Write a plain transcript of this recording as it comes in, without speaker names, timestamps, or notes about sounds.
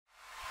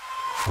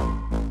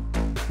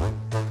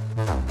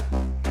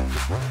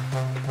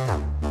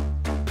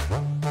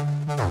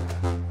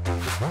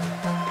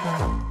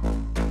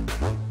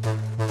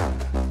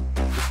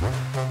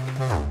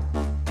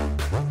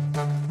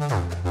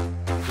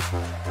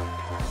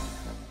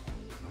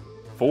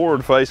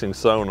Forward-facing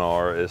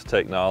sonar is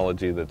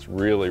technology that's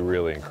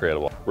really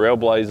incredible.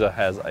 RAILBLAZA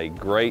has a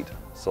great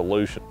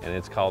solution, and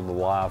it's called the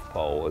live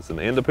pole. It's an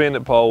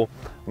independent pole,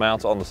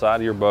 mounts on the side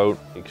of your boat,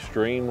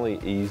 extremely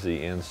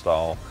easy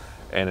install,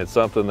 and it's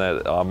something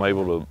that I'm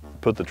able to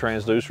put the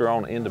transducer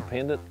on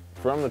independent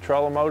from the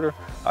trolling motor.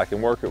 I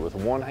can work it with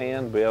one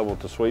hand, be able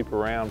to sweep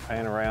around,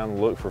 pan around,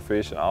 look for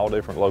fish in all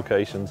different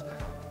locations,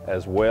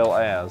 as well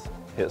as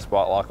hit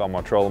spot lock on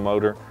my trolling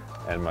motor,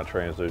 and my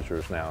transducer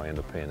is now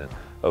independent.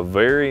 A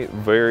very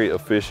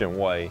efficient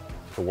way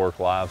to work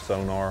live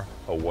sonar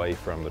away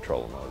from the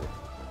trolling motor.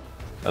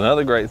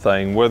 Another great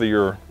thing, whether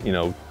you're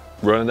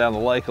running down the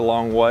lake a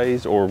long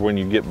ways or when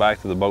you get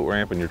back to the boat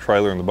ramp and you're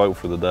trailering the boat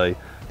for the day,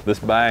 this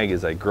bag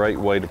is a great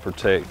way to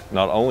protect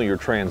not only your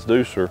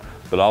transducer,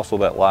 but also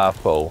that live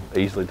pole.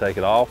 Easily take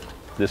it off,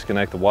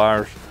 disconnect the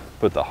wires,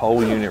 put the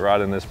whole unit right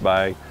in this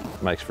bag,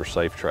 makes for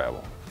safe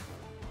travel.